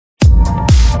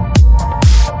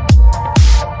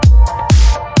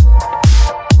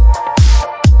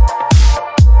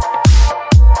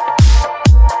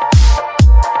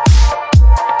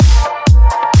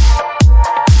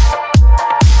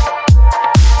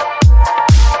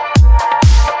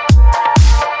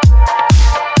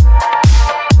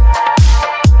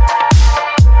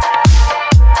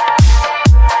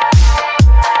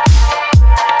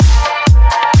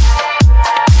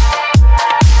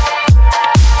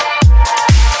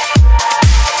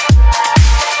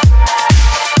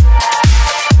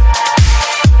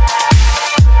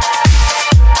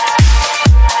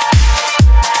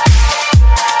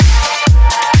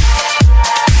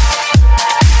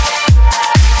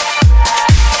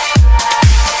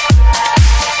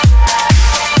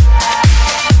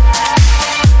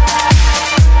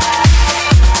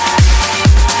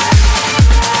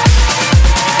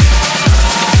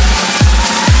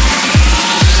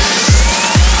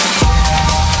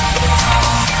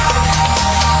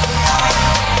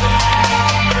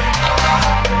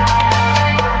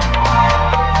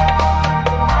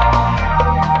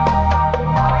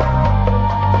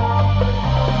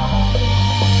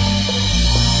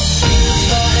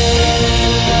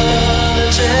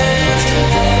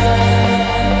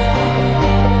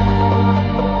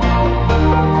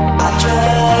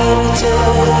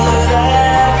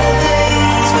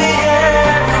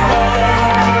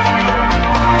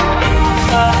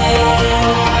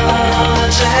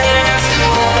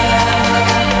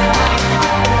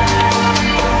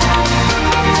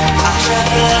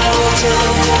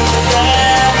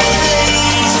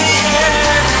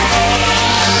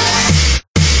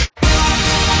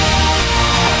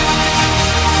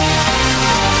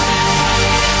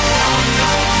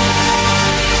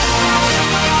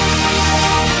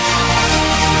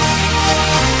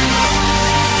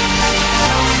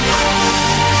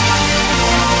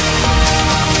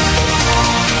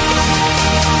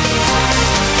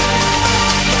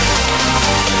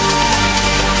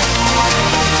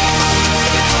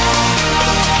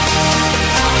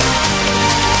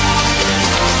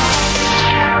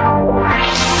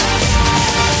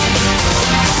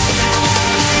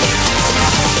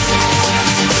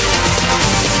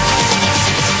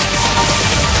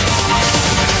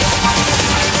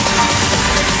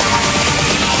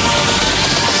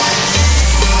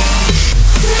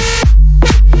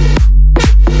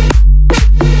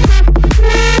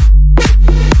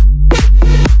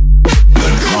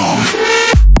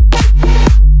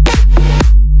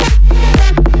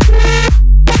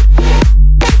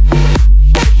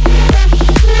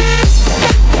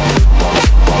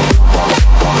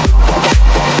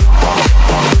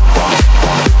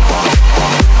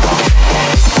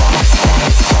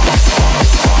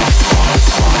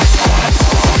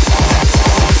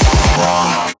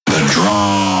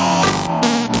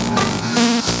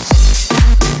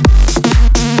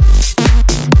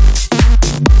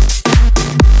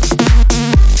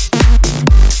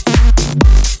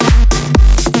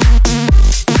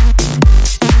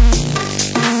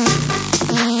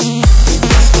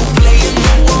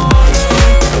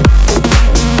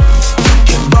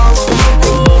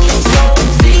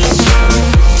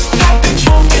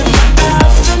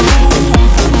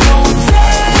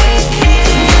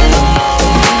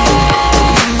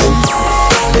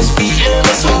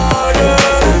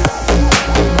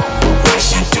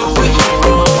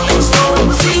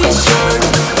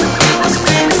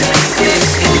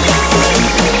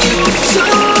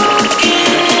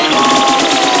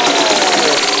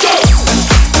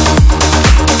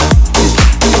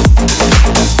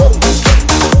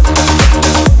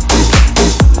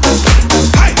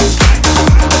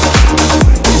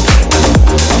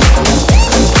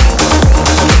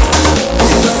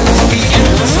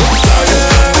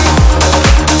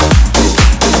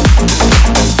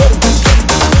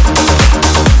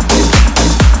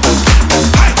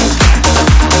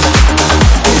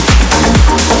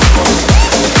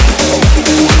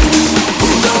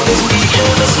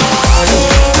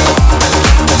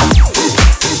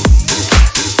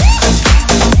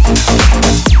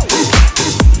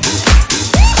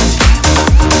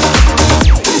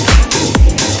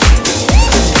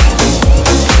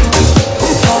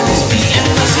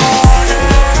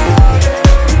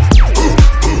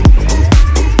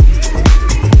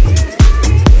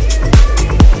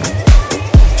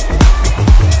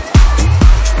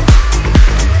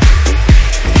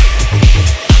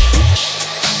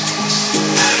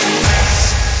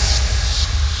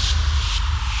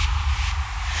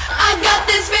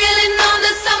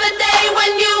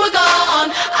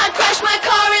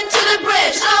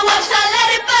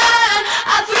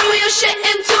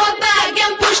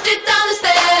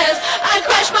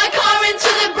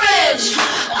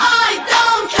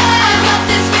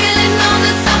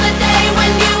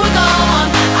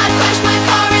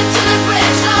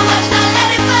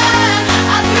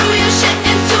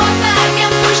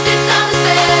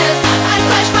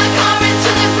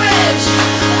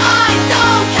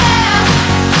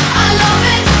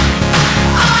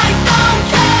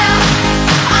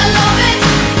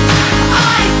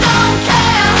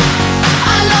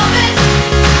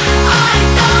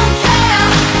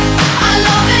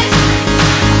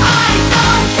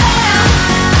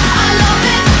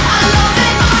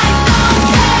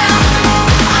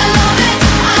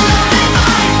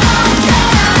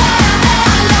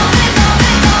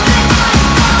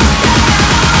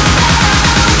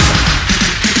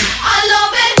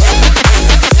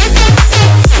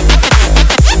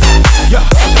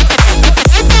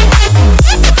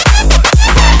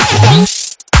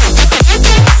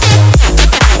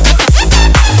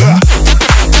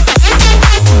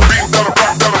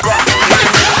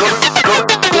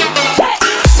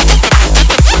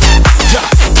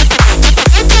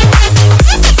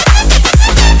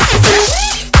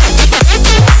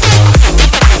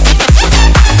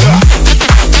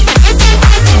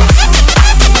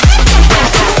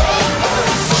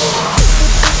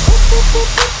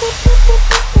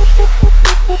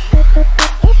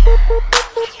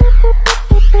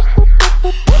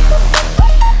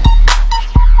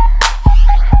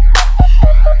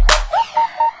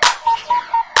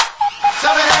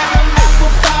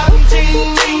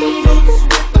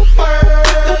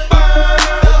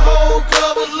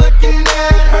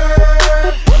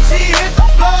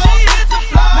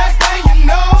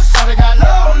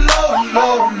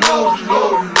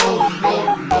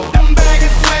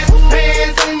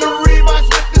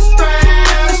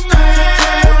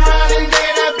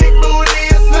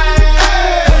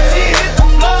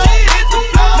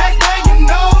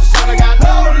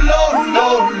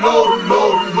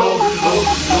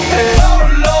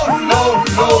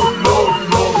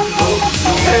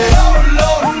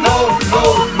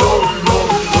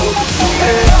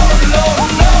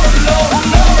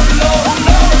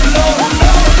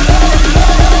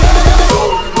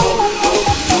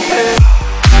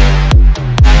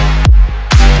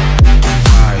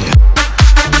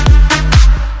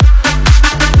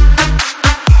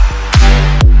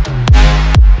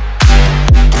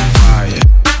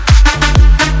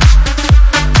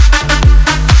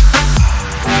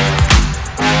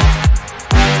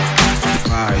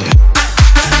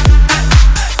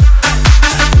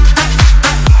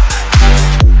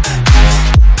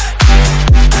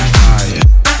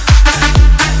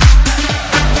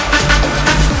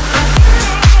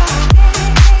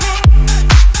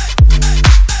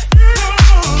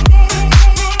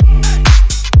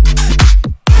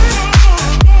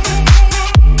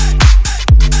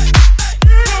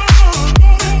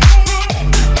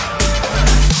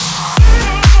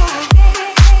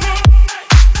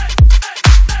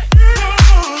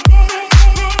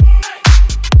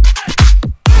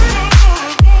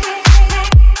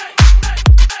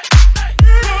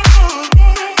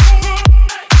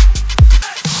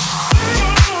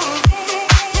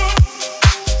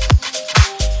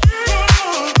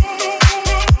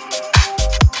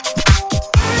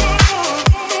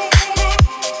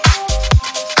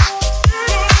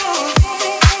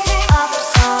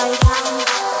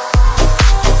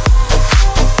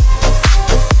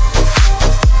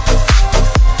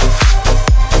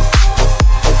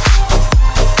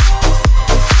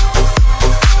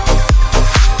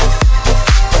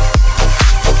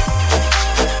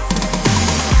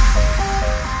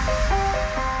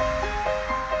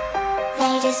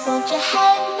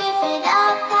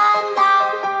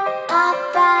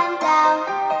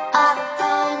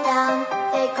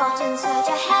got inside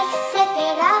your head. Flip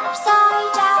it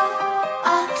upside down,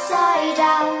 upside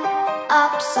down,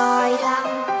 upside down.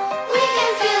 We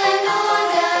can feel an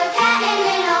order getting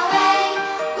in our way.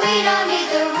 We don't need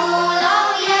the rule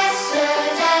of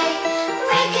yesterday.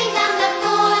 Breaking down the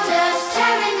borders,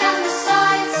 tearing down the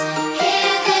sides.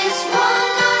 Hear this one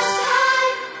last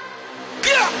time.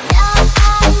 Down, down,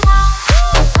 down,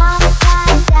 down,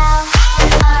 down,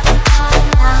 up, down,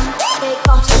 down. They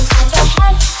got inside your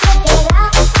head. Flip it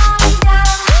upside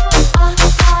down,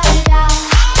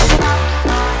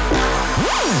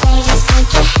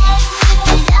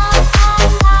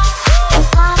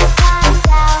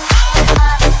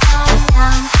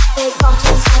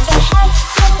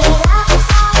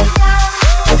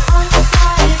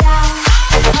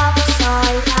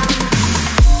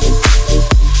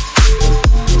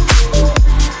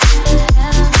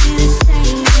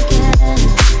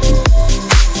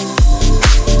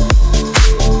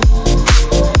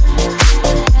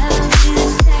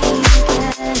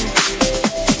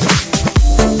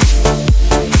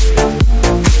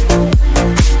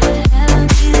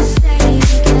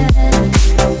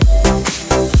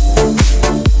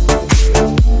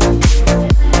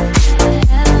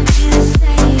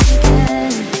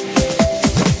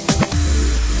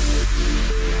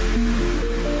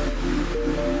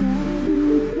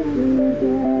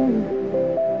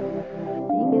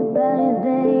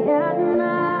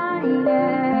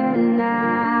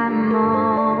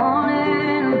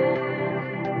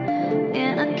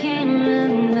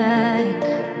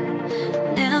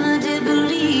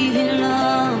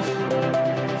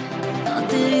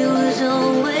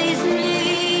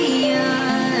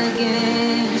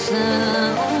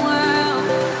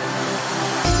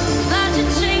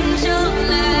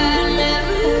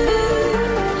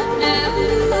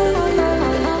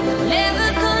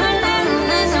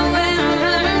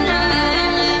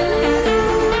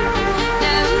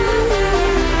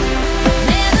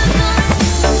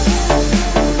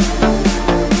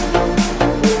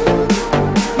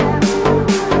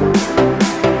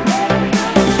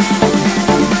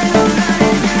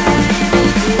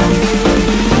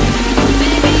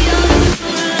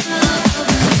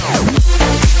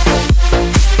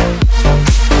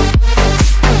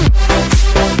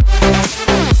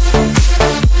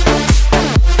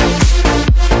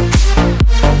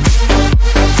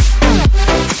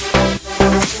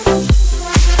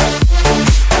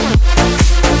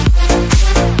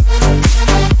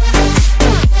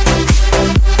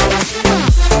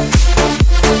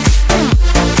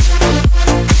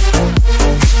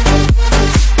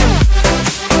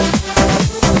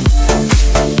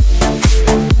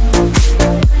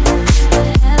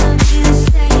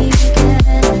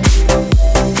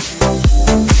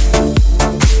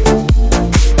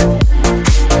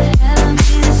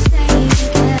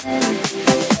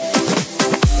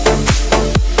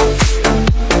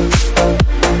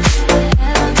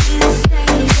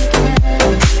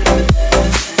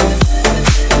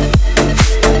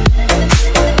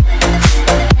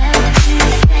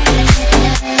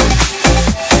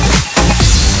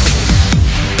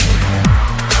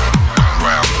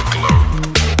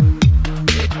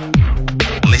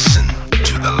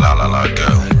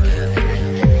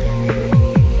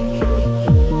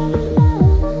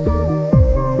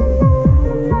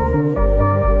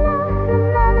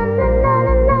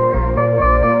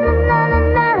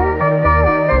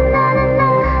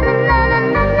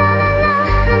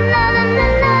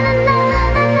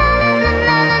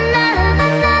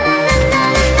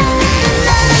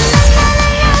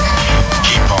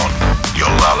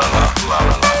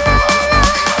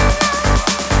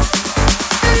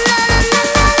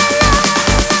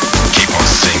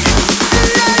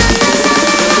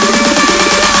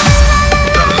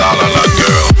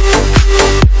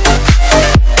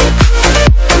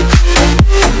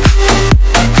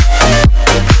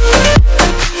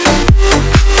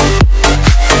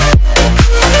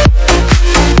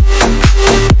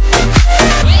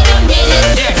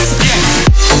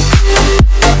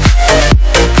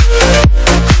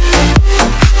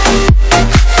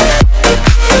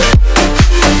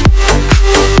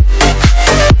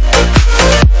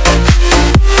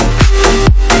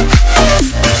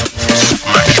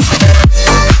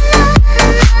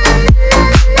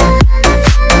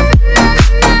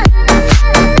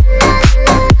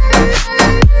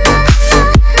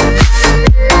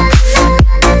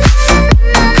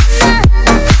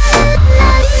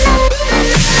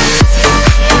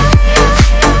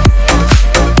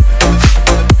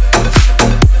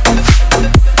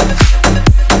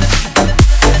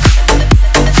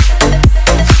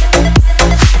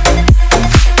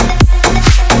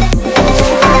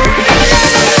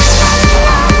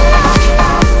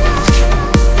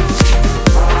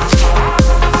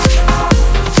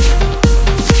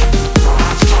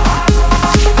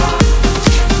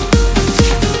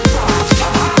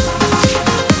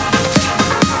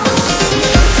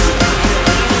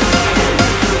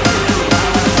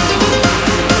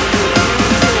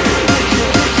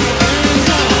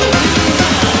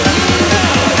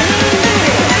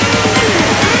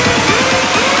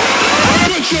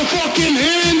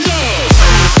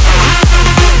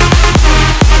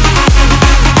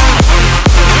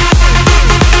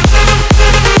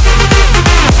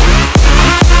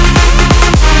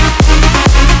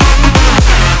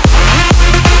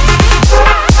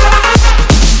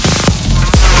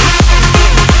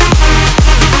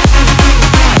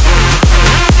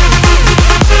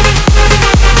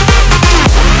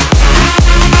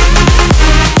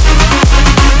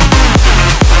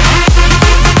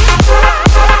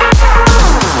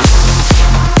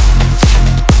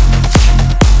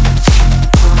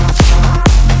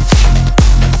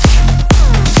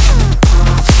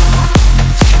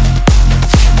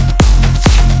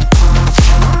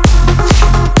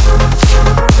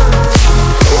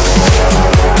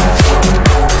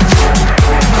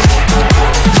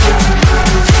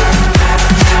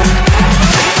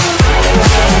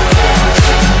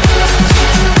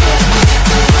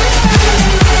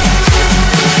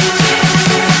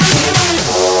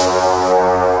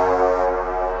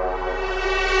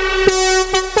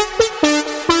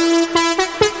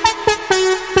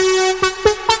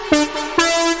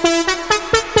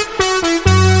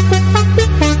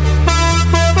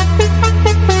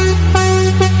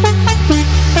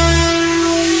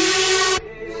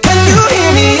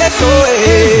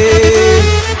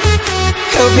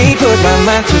 I'm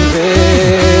acting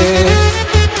red.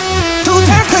 2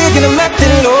 times click and I'm acting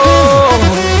low.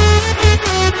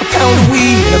 A pound of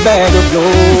weed and a bag of blow.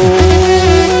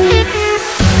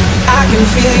 I can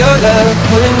feel your love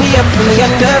pulling me up from the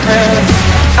underground.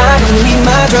 I don't need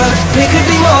my drug. We could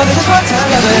be more than just part-time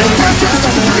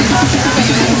lovers.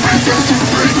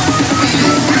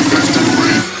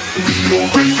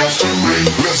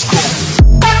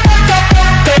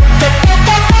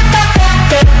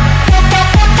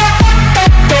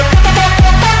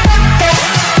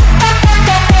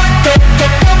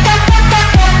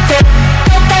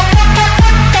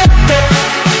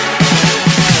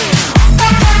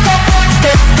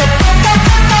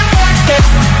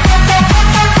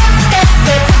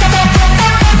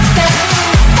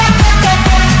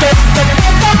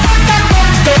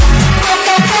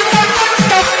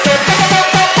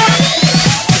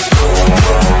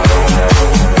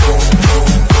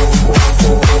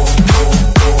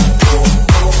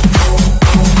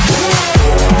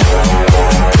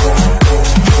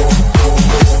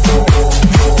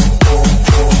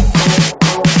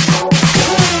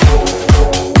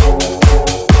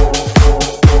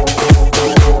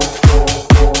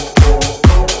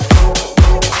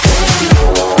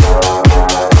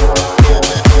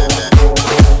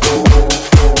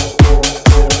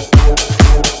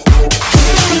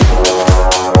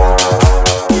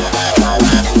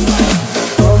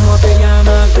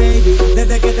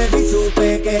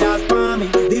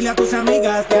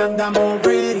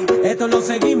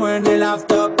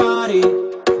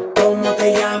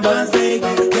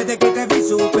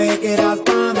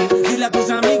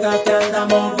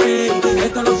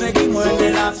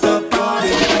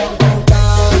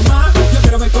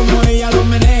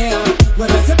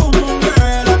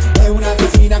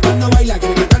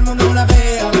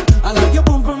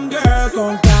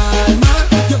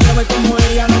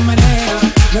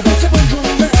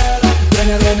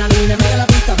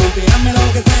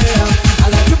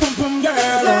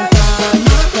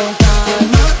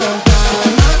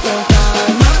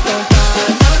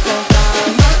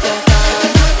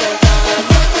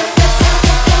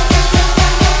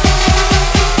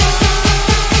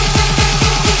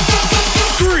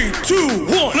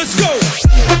 Let's go.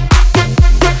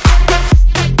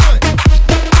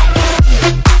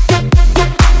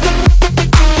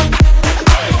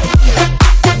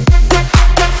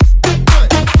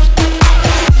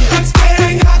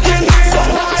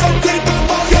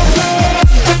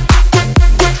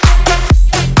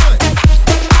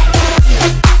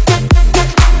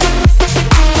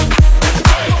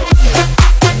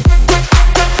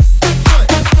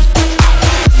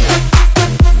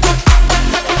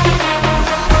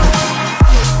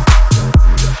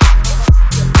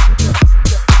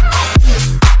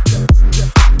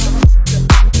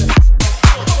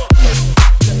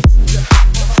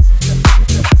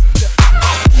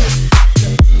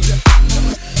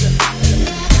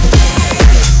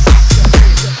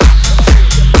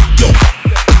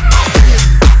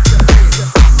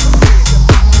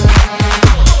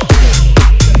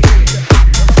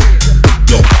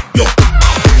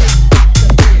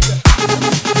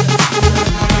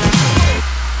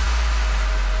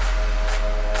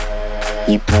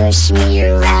 You push me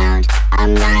around,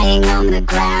 I'm lying on the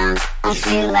ground. I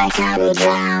feel like I will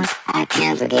drown. I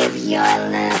can't forgive your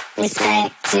love,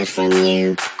 respect it from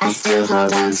you. I still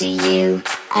hold on to you.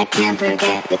 I can't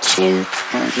forget the truth.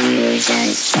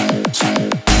 Confusion's true.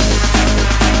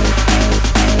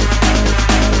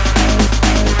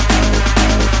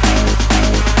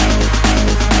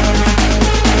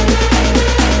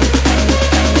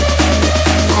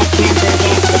 I can't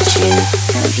forget the truth.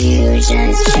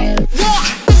 Confusion's true.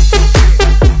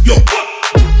 Yo.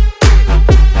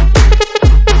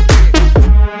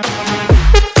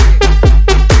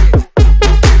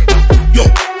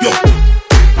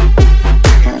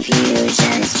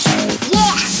 Confusion's true.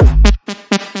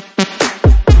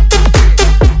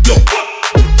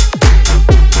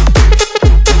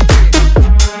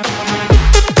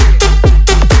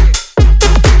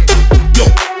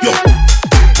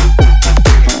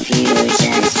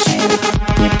 Confusion's true.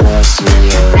 You push me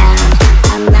around.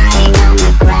 I'm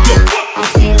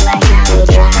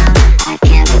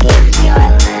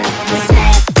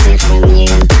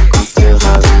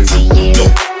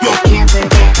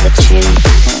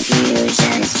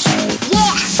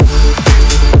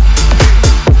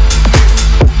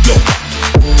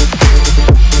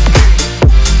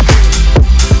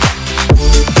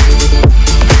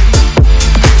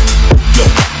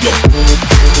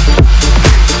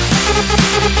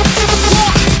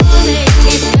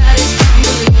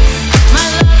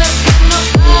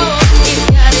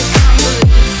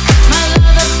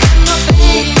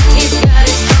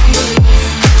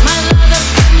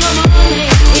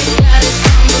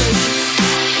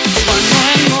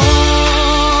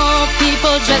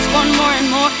just want more and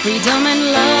more freedom and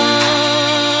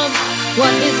love.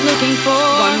 What is looking for?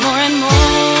 Want more and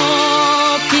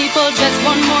more. People just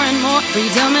want more and more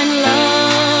freedom and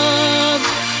love.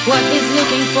 What is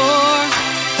looking for?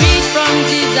 Freed from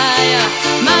desire,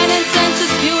 mind and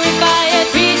senses purify it.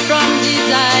 Freed from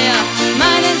desire,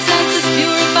 mind and senses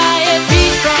purify it.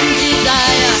 Freed from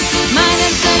desire, mind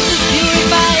and senses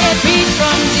purify it. Freed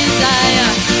from desire.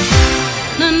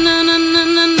 Na na na na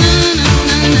na na na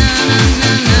na na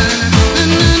na.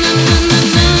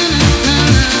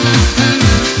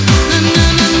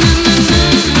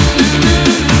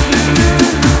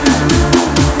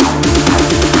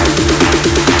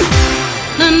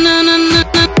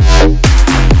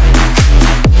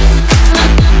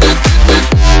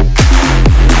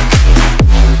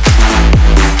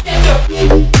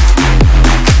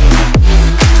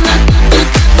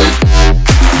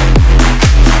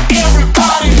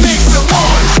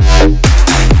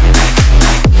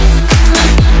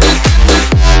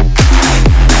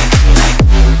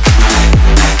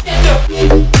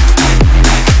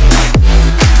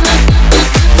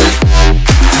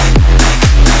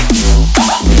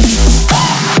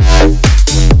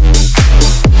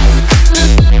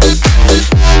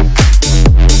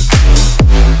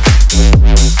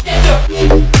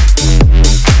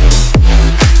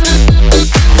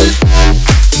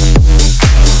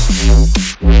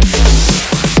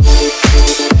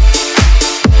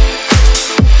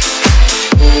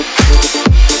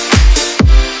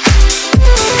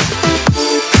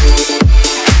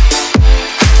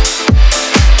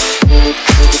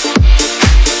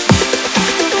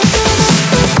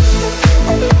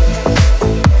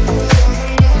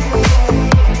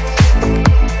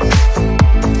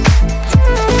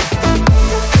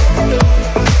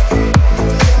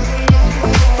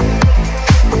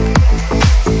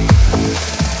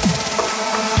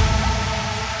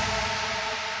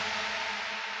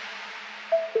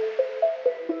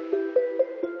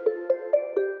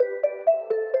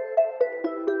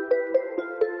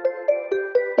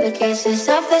 The kisses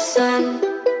of the sun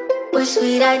were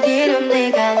sweet, I didn't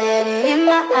blink, I let it in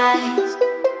my eyes.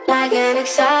 Like an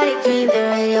exotic dream, the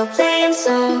radio playing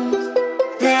songs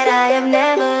that I have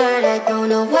never heard, I don't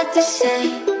know what to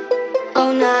say.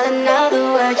 Oh, not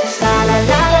another word, just la la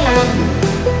la la la.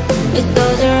 It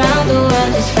goes around the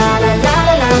world, just la la la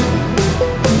la la.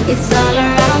 It's all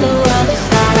around the world, just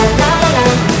la la la la la.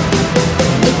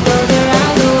 It goes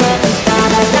around the world, just la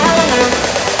la la la la.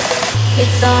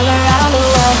 It's all around the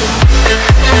world.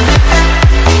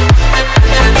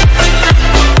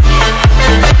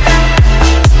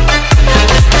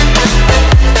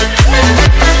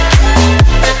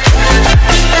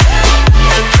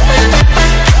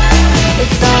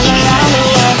 It's all around the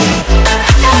world.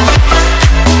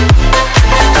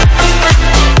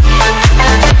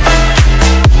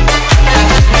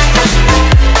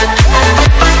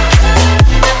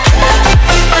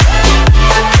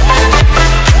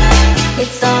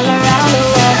 It's all around the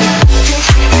world.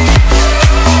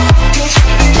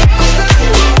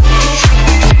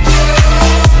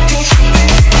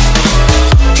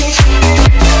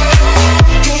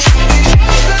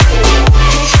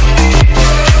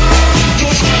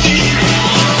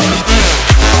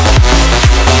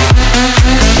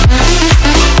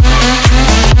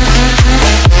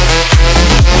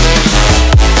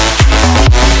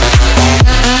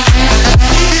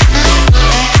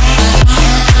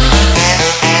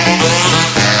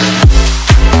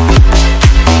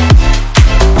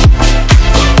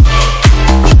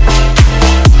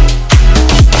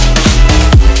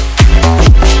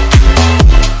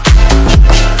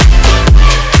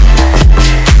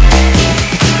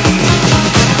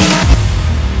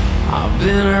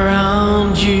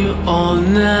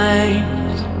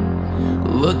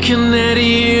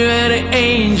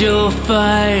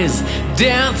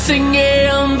 Dancing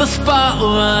in the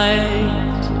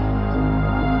spotlight,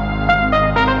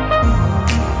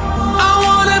 I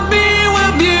wanna be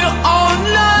with you all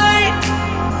night,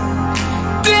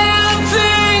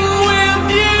 dancing with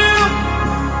you,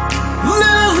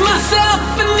 lose myself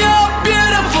in your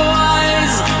beautiful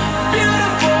eyes,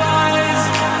 beautiful eyes.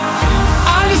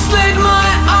 I just laid my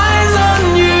eyes on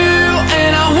you,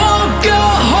 and I won't go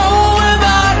home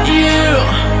without you.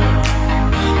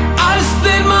 I just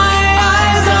laid my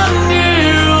eyes on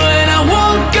you, and I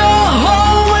won't go home.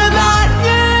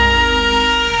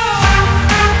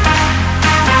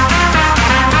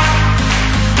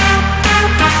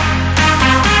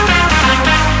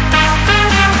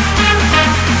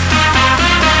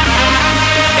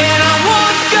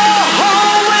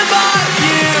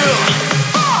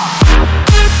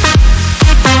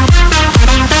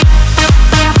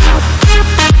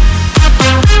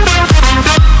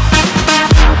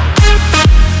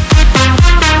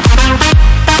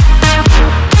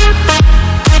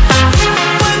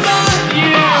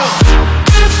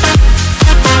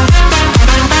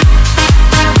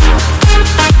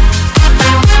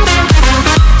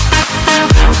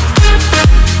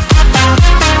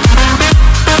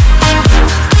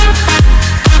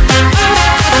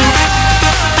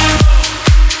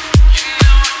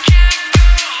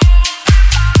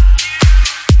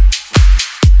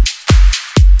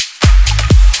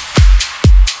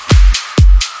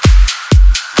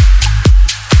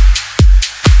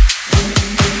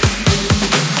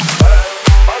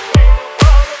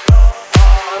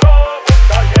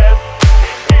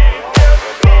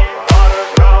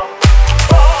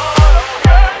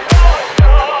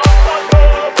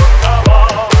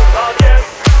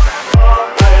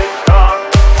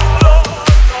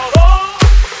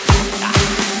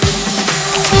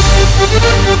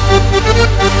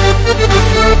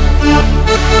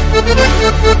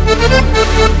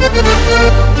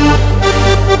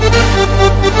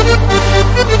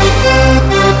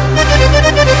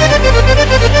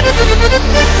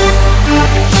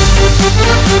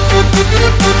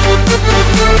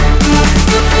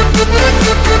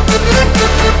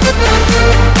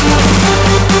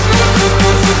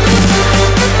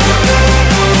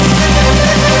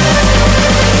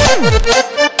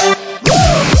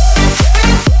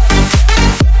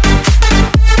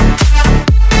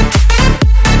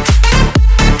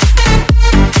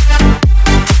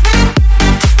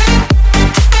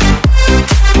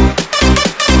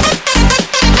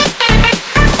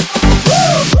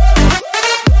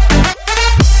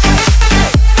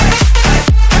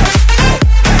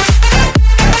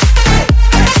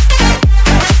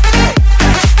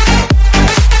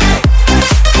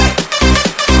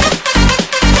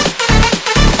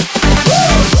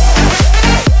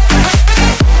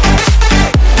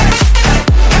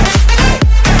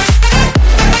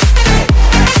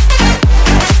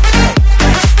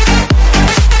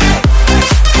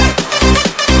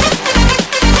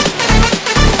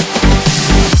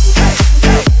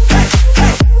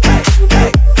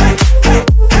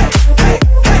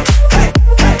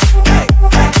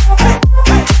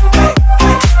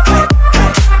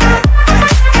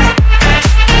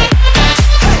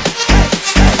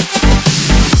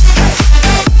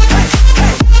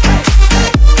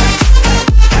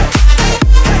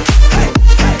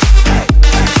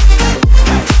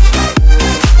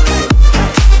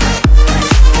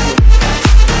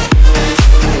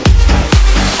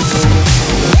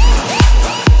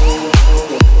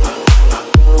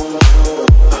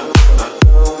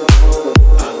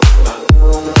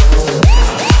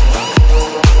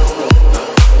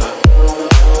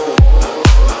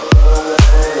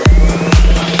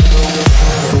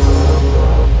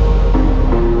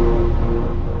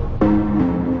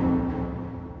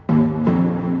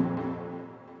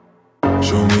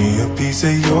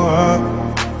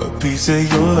 piece of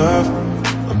your love.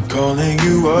 I'm calling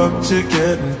you up to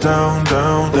getting down,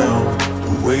 down, down.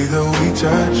 The way that we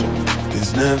touch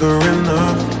is never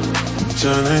enough. I'm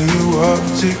turning you up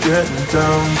to getting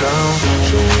down, down.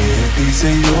 Show me a piece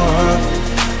of your heart,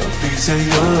 a piece of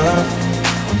your love.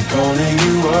 I'm calling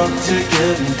you up to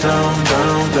getting down,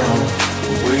 down, down.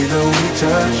 The way that we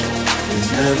touch is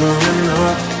never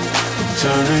enough. I'm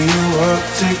turning you up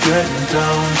to getting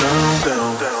down, down,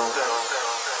 down, down.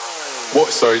 What?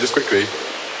 Sorry, just quickly.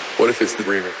 What if it's the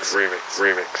remix?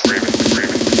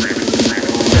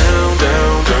 Down,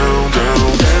 down, down,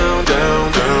 down, down,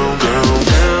 down, down, down,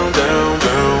 down, down, down,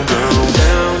 down, down,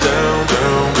 down, down,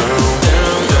 down,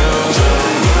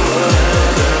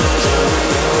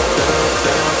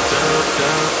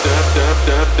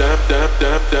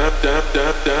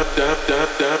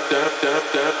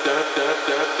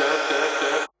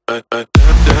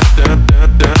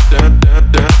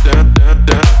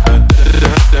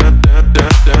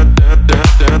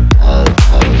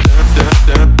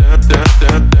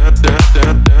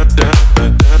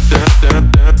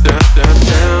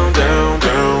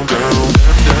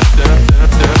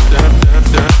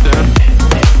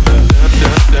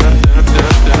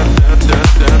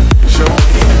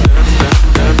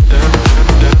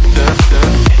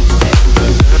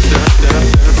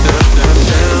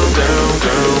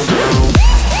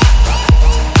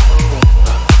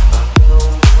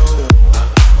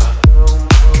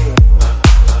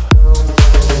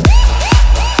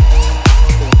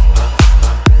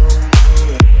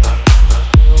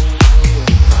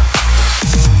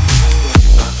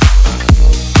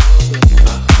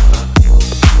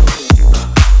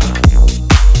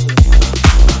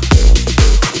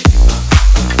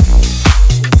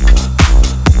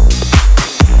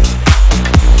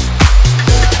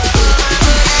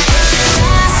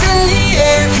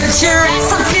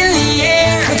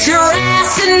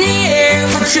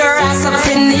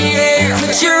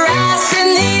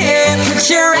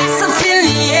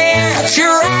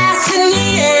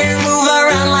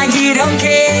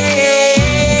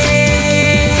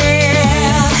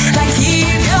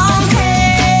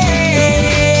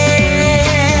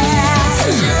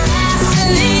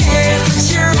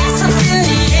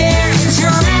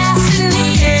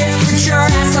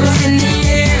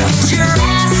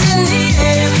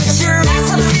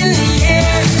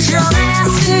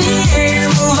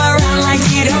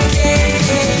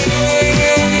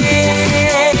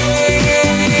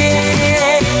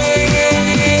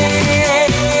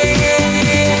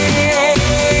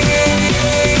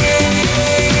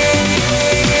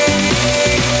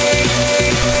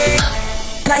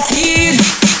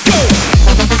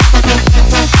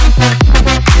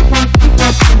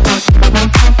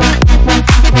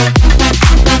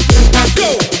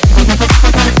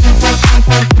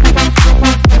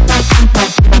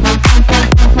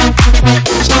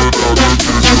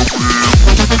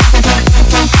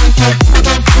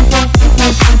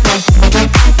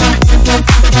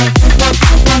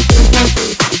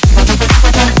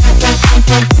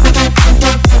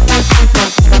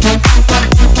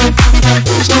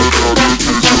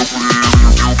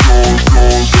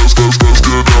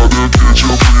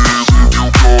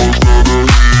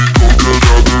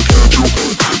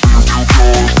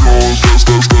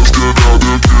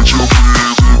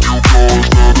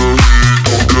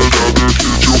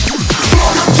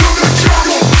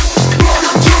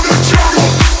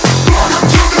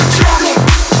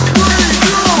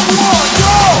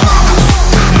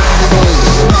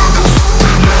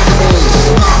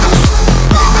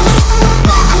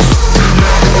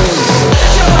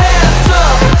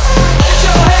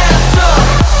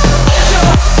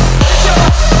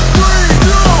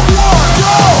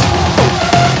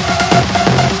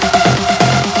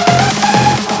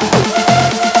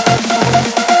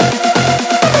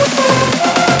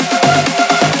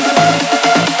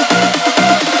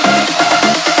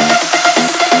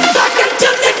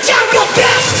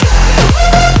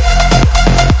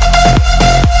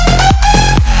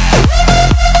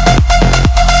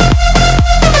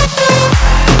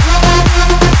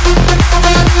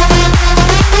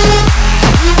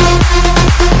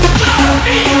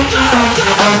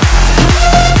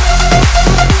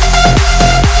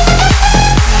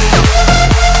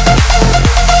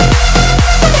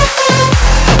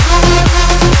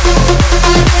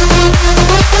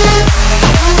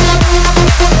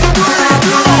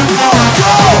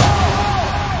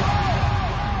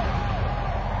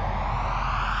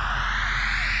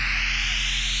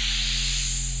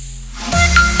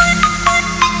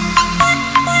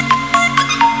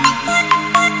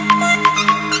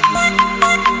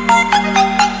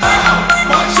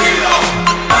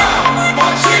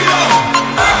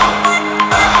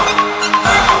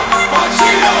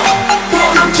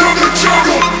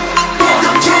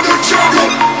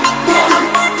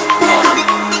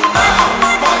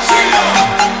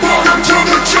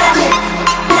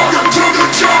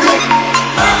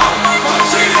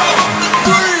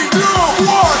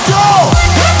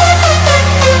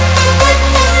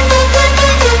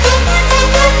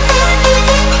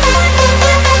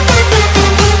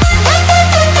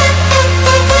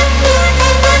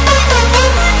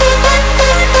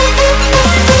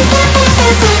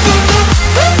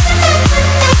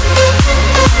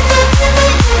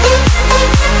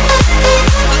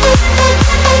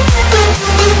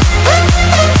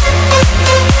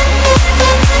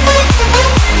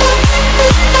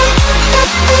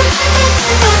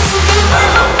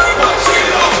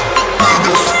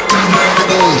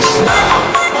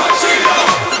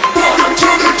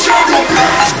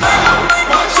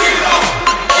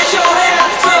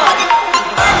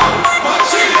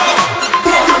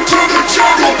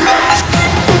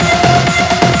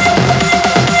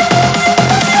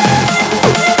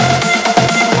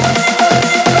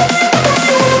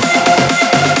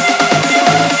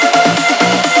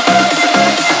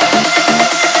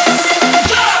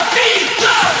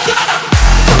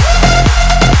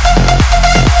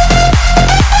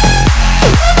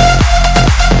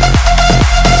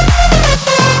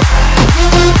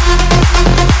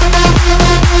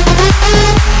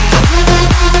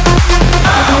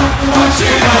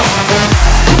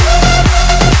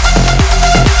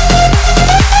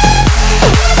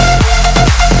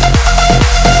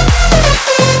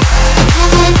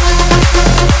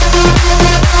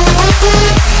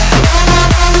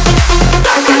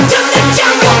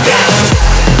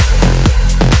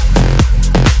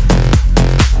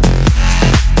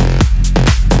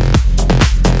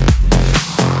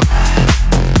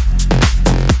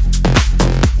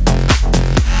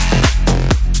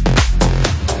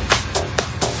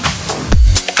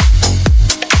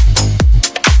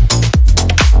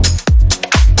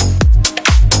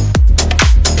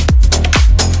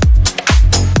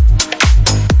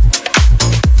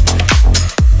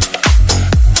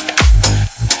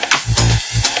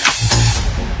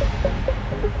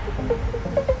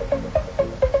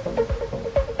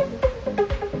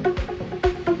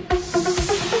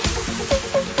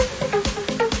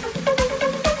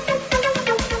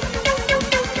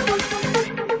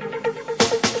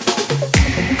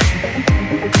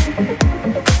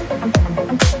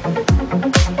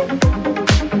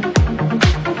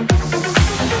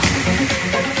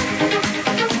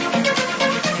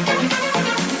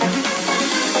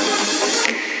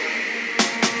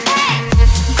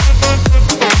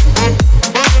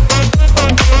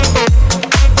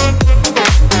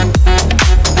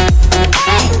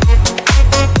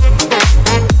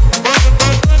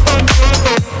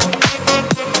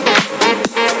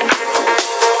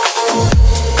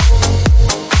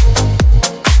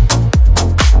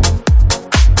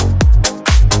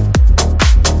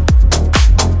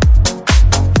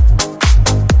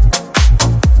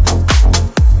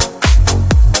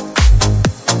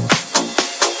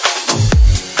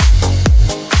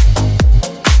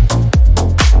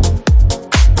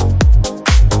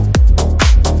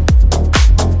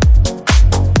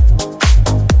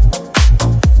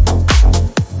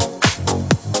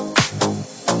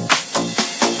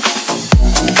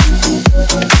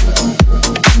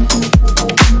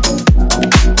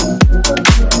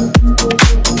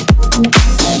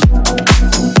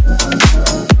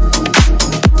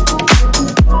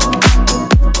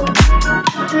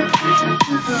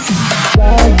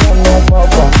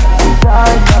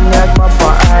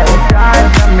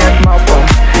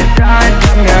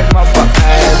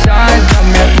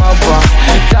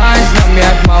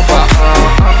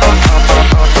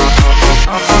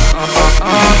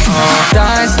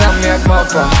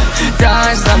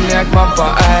 tańcz dla mnie jak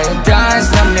mapa, ej. Tańcz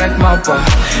dla mnie jak mapa,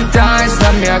 tańcz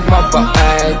dla mnie jak mapa,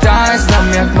 ej. Tańcz dla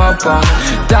mnie jak mapa,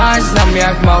 tańcz dla mnie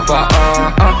jak mapa.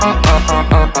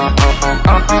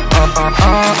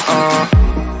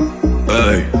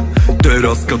 Ej,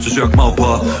 teraz skaczesz jak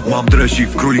małpa. Mam dresik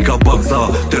w królika Bagza.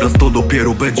 Teraz to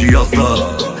dopiero będzie jazda.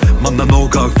 Mam na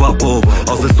nogach wapo,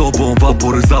 a ze sobą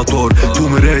waporyzator.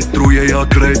 Tłumy rejestruję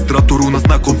jak rejestrator. U nas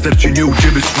na koncercie nie u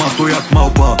ciebie szmato jak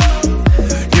małpa.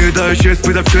 Nie daje się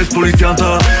spytać przez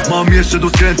policjanta. Mam jeszcze do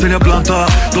skręcenia blanta.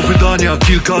 Do wydania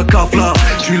kilka kafla.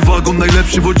 Chillwagon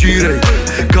najlepszy wodzirej.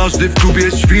 Każdy w klubie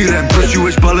jest świrem.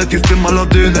 Prosiłeś balet, jestem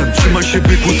Aladynem. Trzymaj się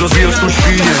byku, zawijasz tą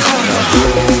świnię. Na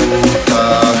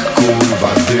drutach, kurwa,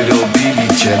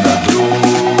 wyrobili cię na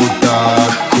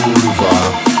drutach, kurwa.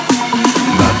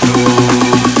 Na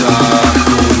drutach,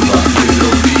 kurwa,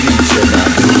 wyrobili cię na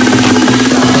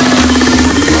drutach.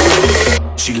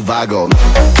 Chillwagon.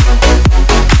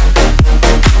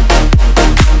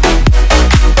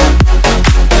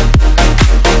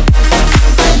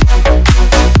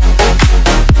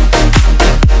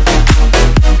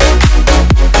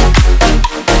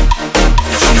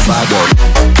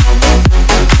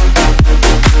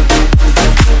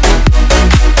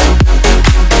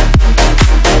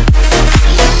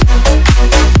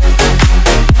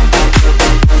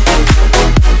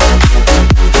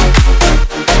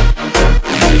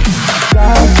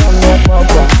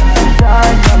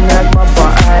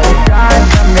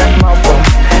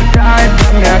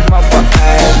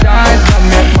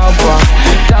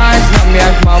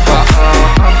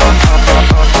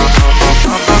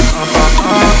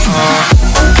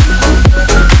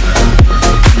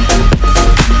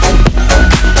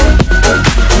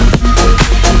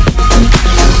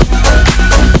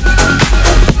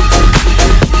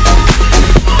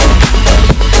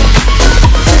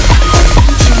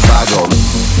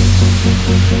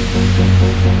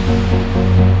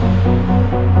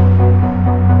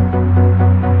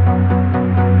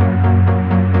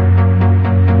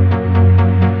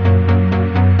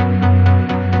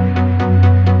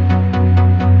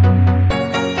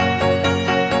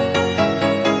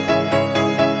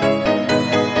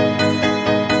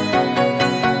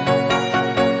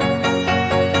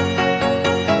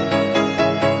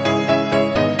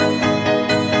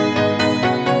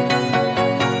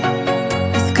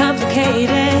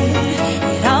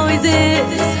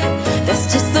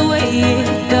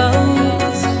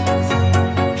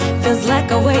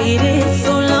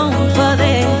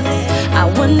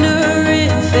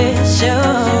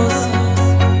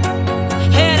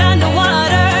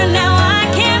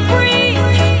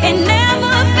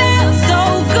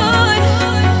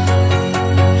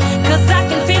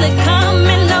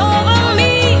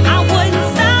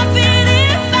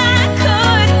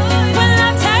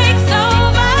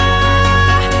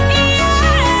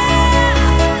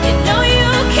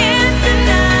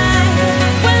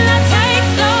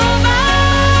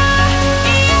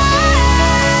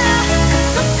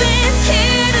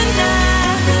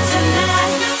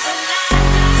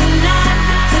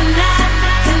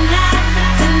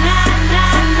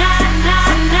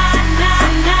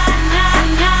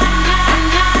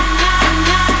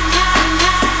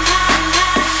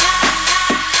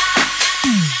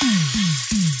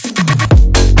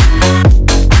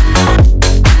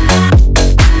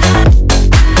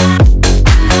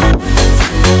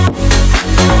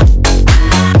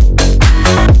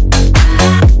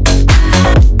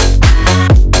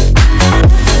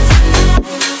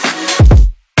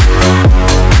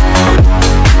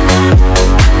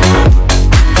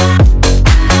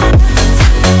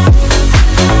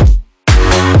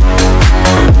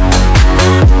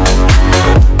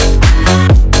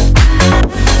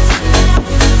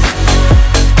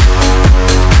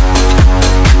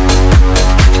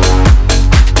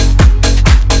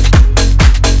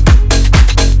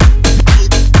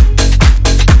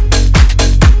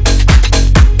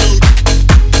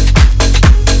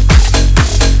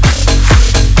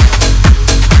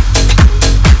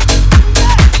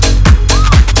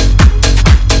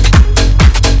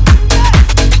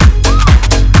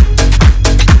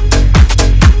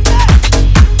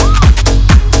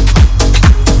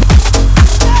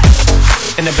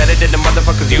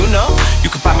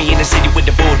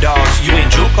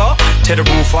 to the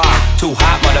roof off. Too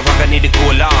hot, motherfucker, need to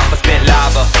cool off. I spit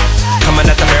lava, coming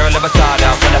at the barrel of a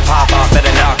soda. When I pop off,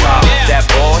 better knock off that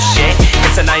bullshit.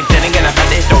 It's a ninth inning and I'm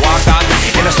about to hit the walk off.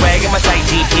 And I swag in my tight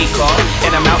GP car,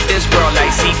 and I'm out this world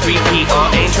like C3PO.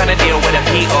 Ain't tryna deal with a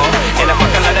PO. And I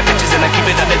fuck a lot of bitches and I keep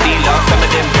it on the D-Law. Some of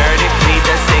them dirty, plead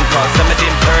the sink off. Some of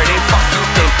them dirty, fuck you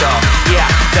think of. Yeah,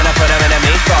 then I put them in a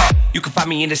make-up. You You can find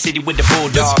me in the city with the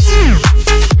bulldogs.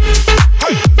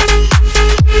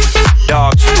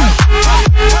 Dogs.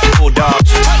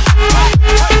 Bulldogs.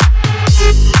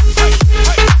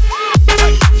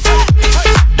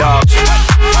 Dogs.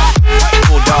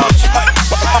 Bulldogs. You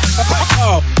can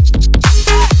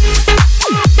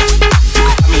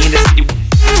find me in the city with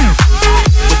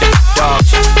the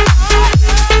dogs.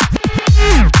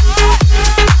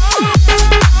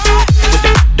 With the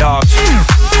dogs.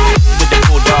 With the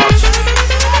bulldogs.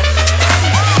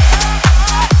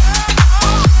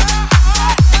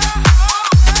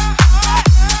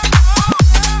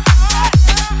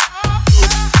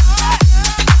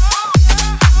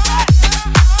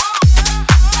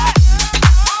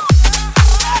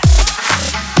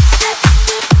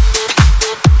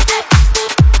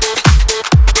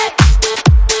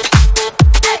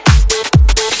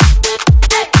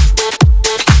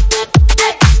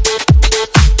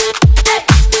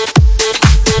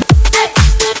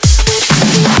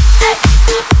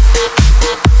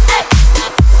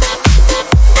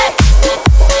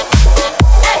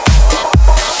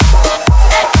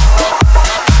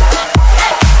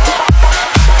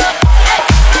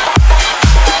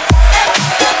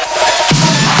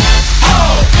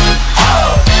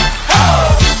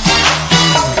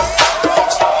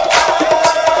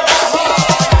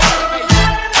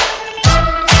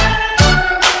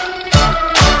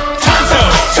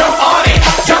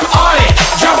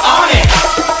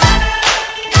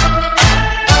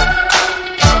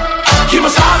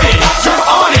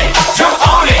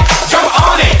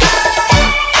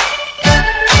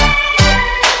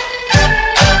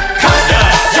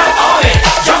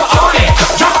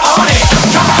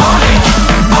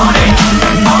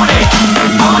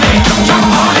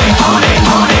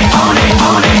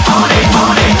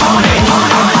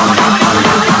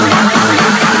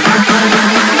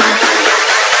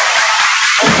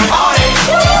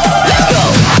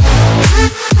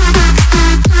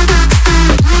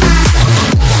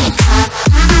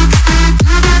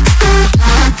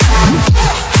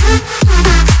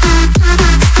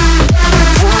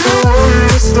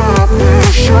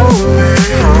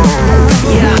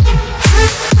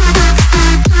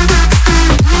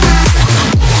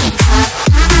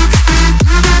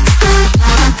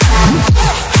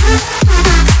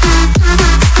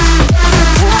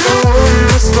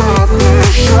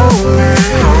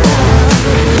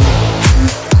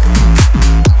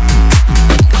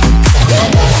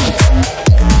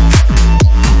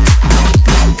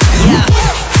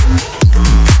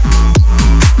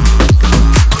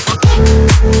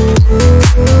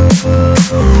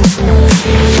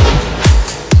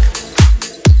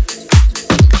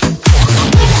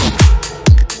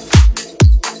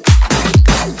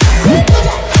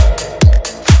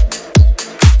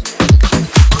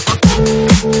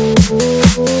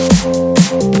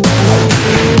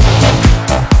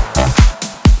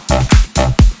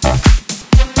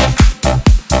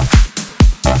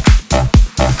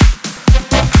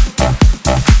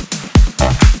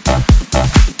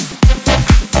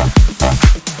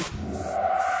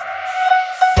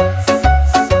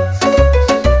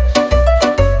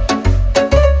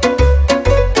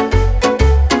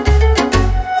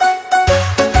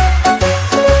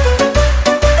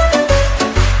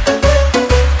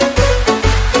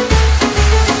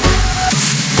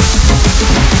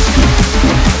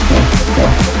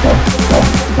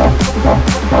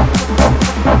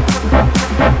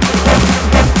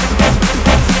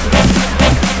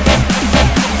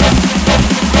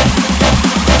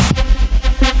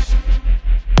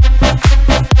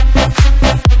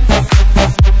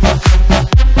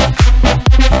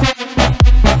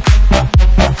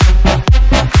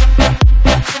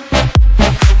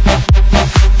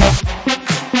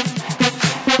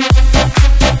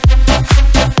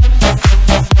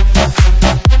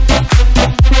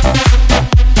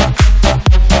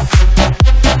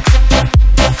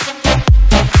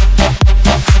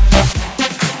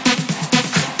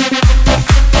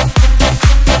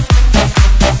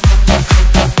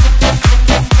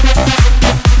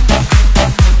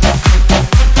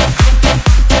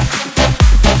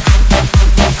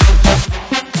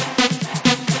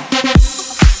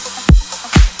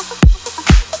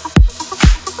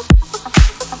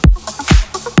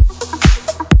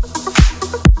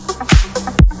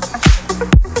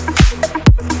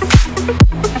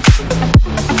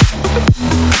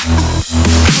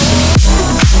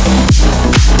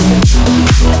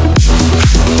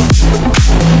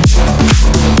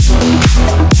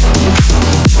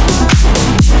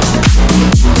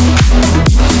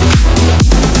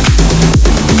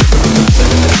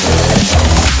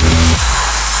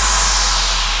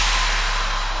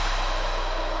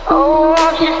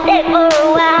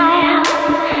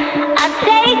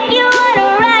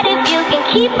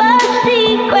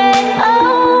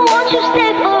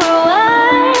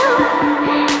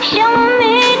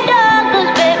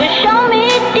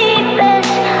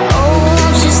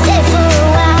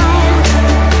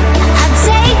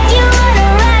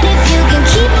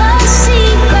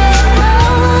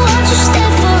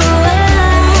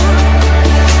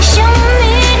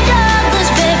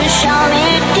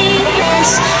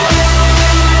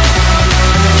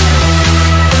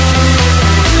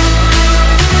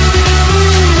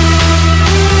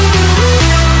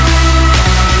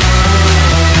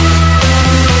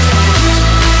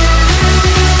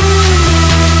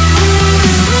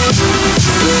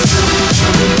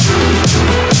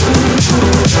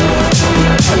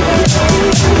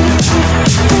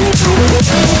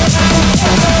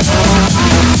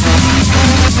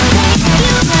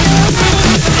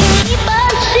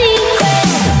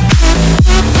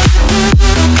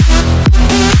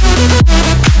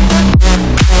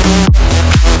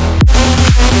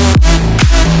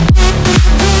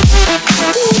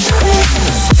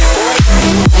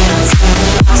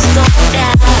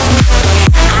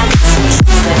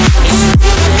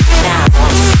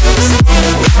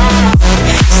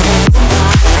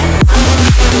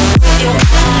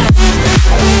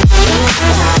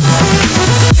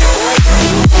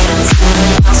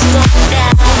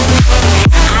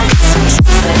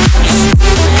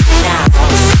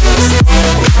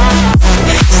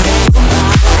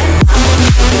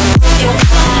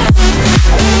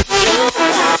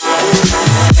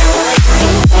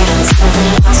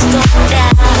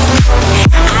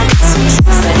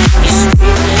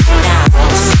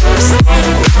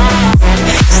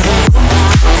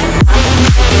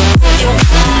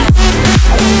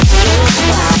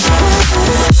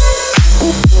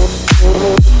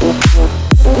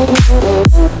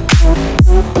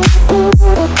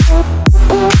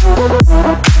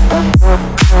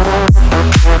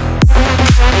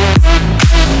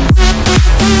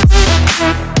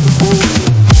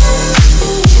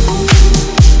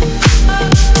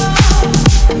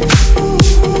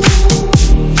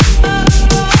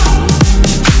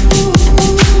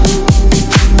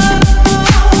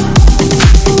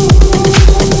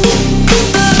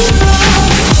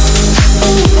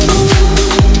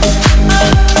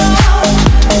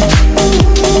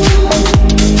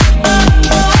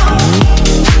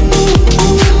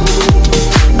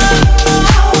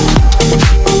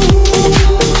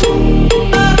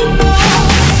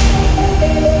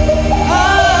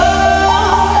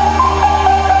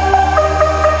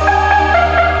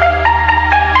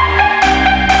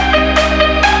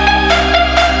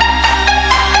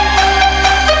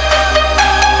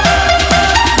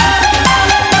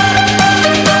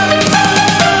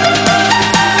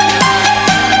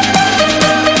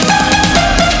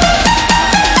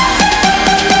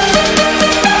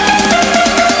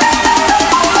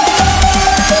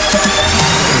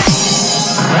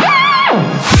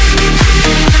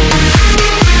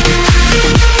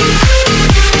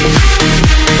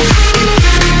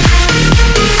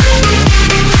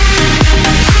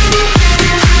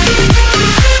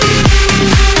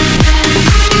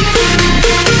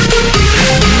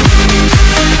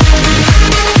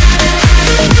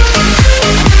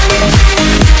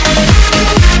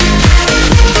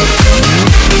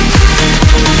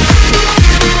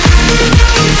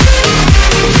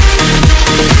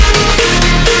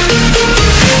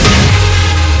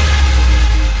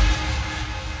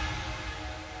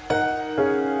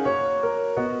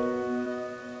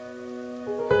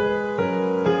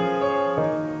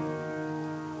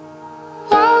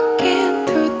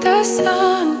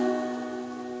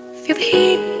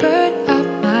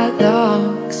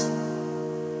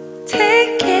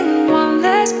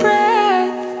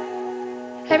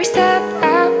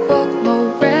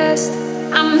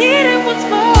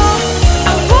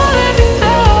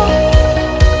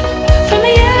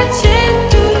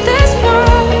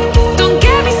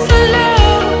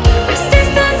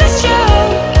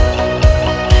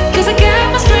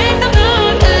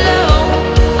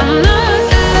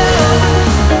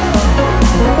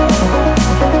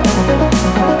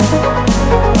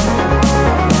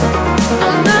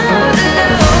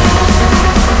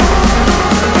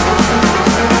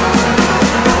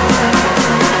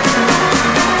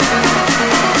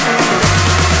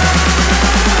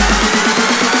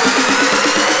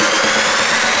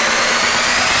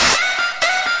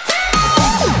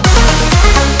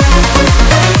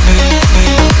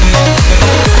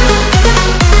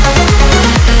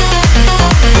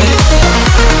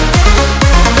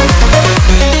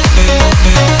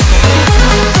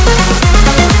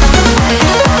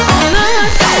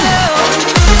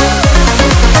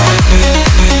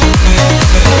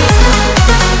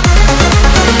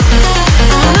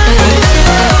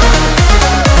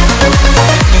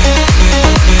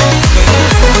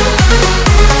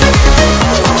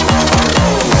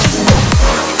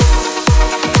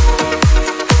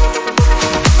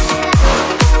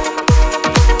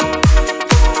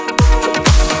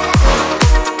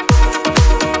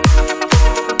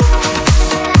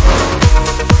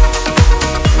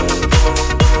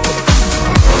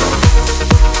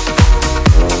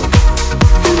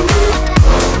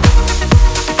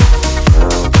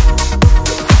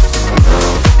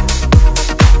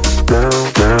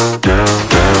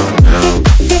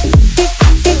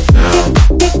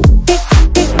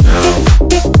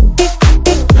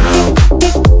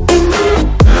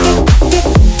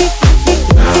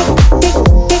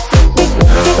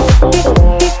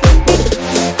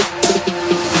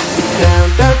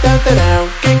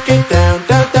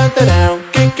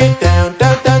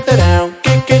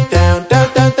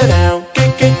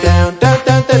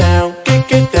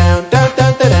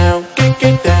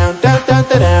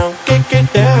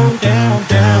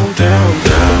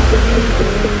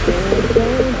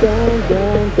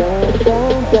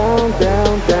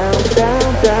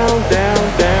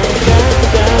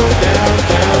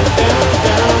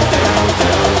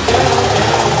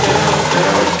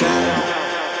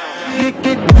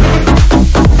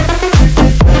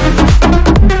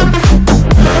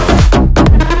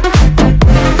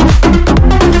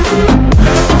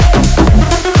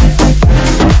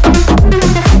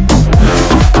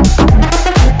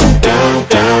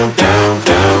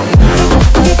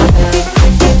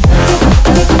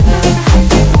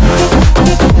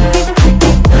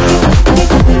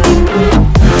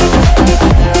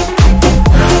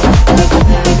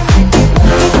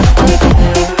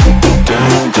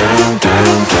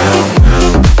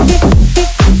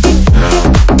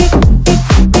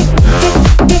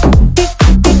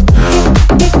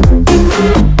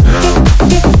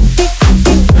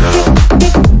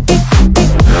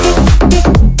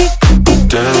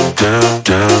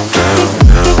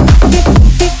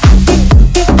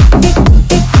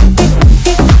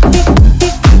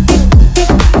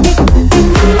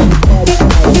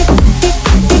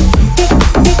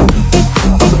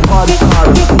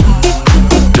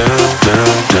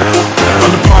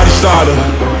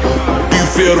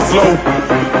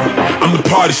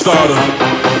 party starter.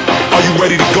 Are you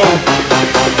ready to go?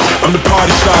 I'm the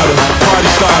party starter, party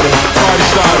starter, party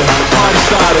starter, party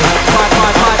starter.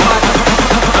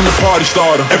 I'm the party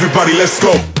starter. Everybody, let's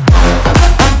go.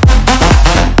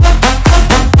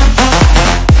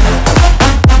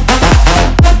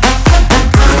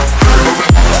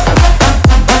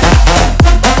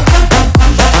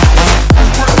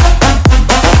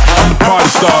 I'm the party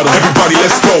starter. Everybody,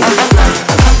 let's go.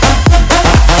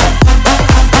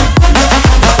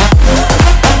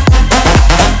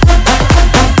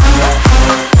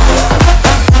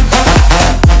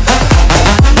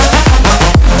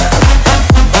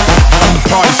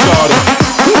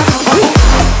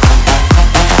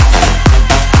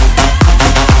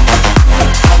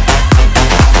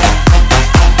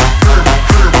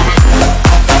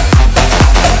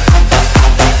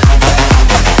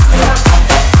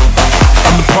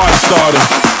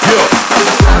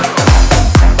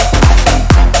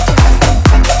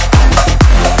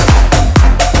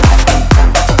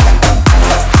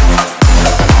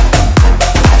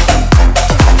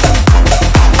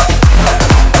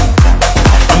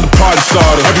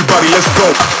 Everybody, let's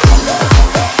go.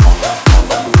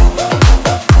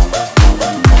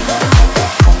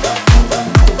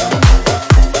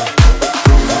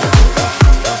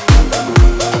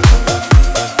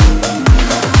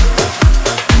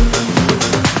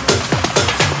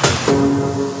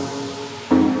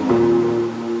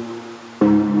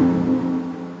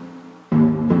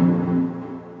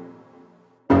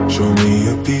 Show me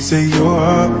a piece of your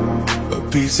heart, a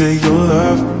piece of your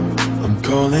love. I'm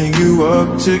calling you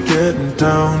up to getting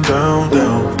down, down,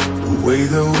 down. The way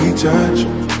that we touch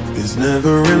is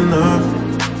never enough.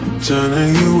 I'm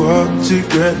turning you up to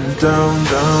getting down,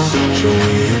 down. Show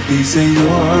me a piece of your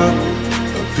heart,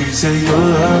 a piece of your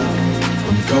love.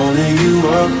 I'm calling you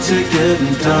up to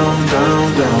getting down,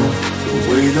 down, down. The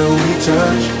way that we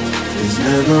touch is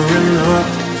never enough.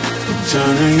 I'm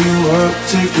turning you up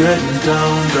to getting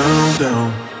down, down, down.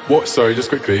 What? Sorry, just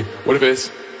quickly. What if it's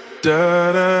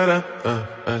da da da da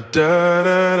da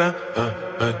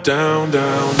down,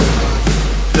 down,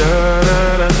 da da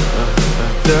da da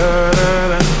da da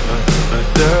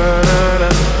down, down,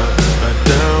 down,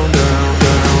 down, down, down, down,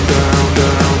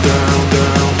 down,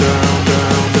 down, down,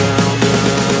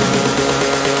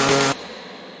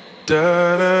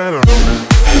 da da da.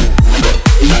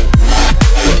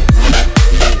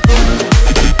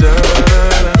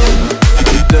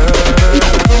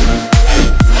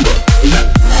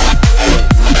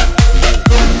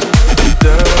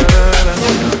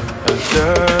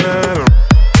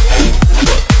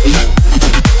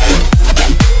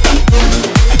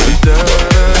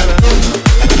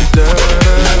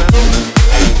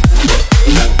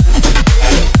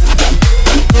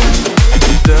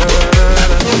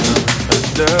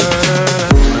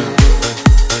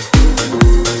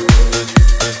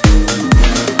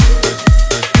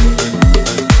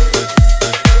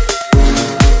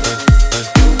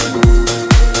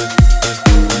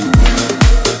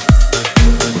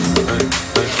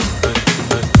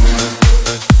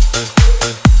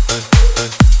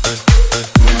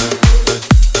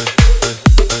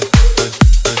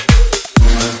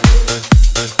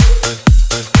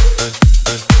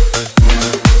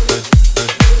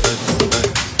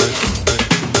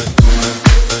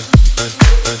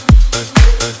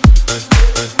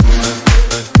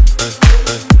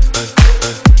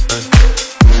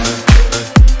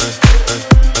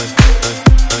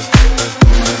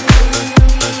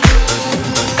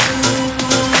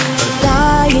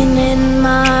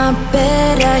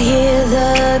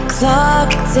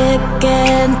 Tick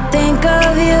and think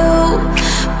of you,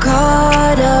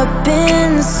 caught up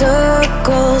in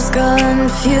circles.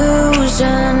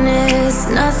 Confusion is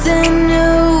nothing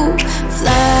new.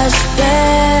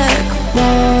 Flashback,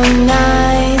 warm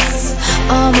nights,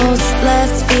 almost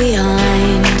left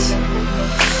behind.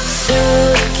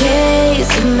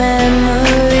 Suitcase of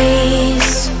memories,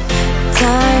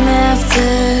 time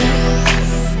after.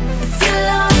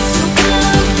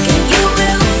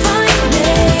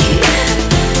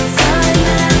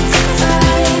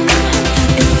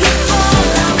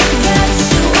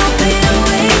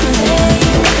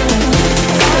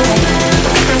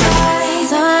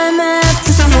 Time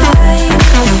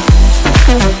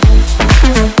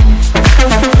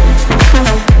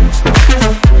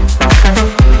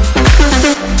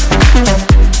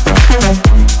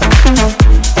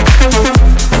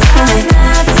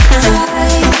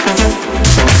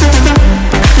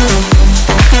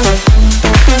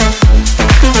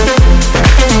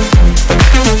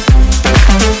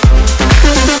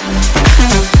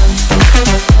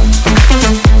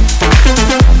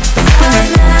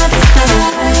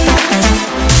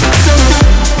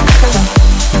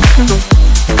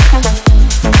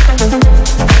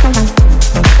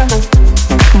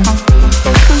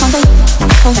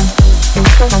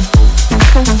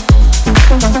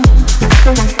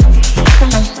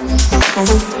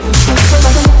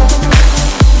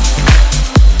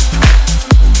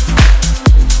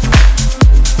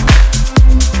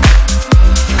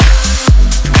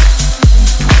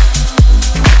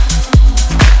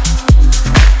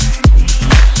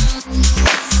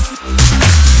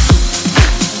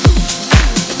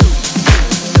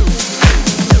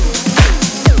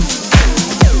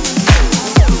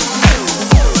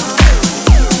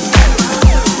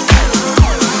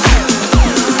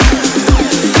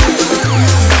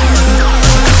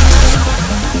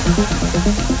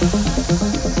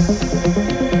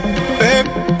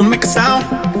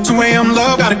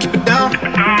gotta keep it down.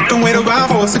 Don't wait around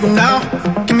for a signal now.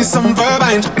 Give me some verb,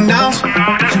 I ain't talking nouns.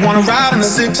 You wanna ride in the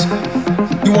 6,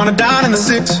 you wanna dine in the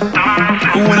 6.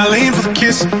 But when I lean for the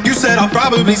kiss, you said I'll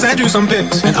probably send you some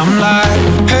pics. And I'm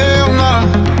like, hell nah,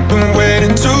 been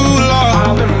waiting too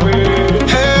long.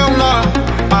 Hell nah,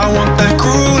 I want that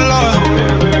cruel love.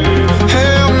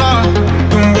 Hell nah,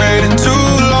 been waiting too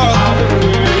long.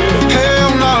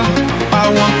 Hell nah, I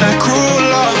want that cruel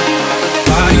love.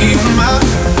 Body of mine,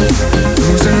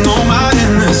 losing all my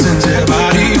innocence. Yeah,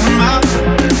 body of mine,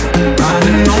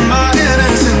 grinding on my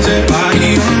innocence. Yeah,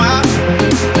 body of mine,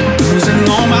 losing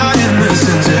all my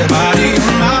innocence. Yeah, body of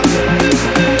mine,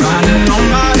 grinding on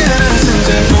my innocence.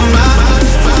 Yeah, on my,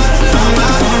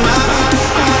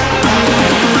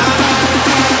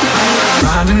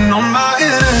 grinding on my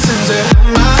innocence. Yeah,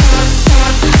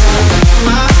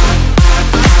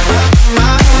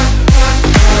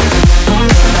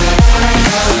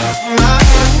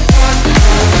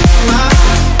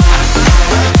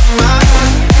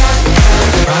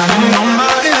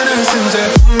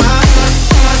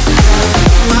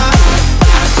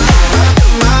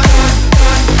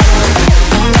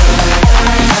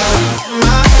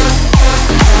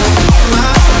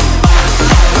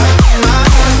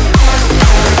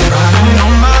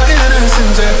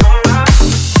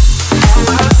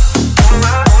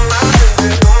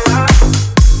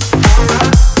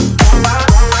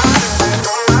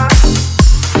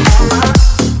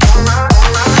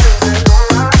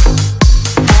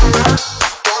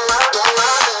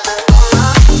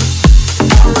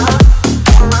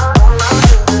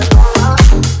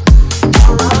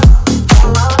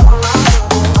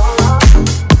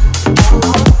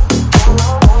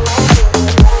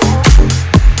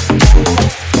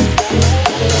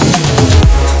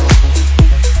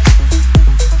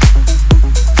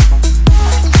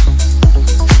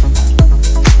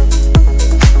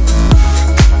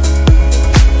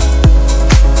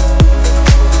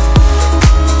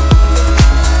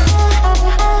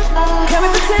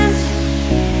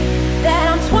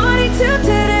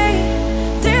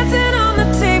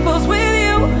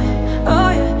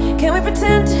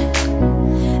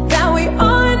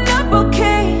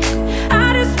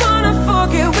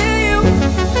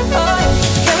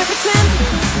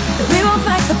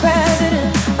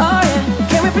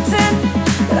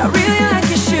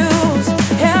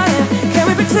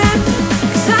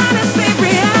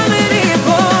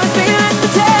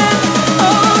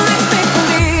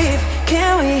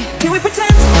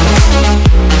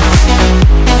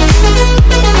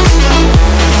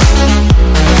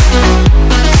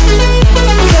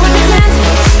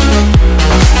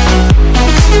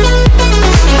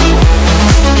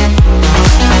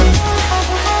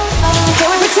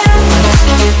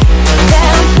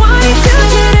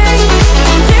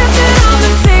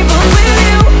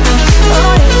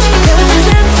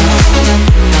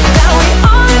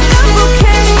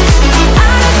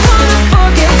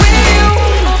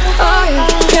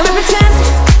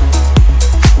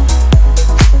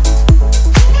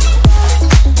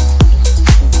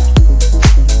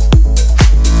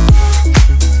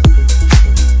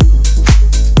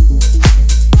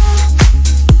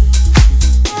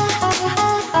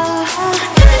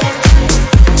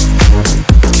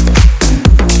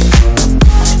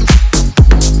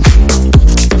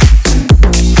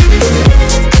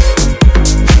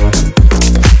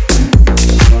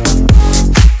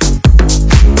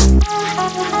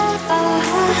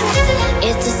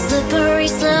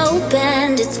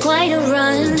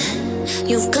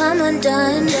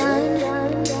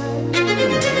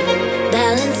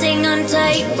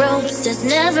 It's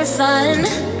never fun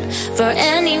for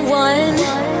anyone,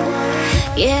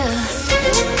 yeah.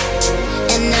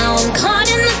 And now I'm caught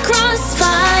in the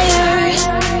crossfire,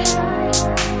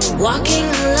 walking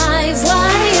a live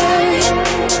wire.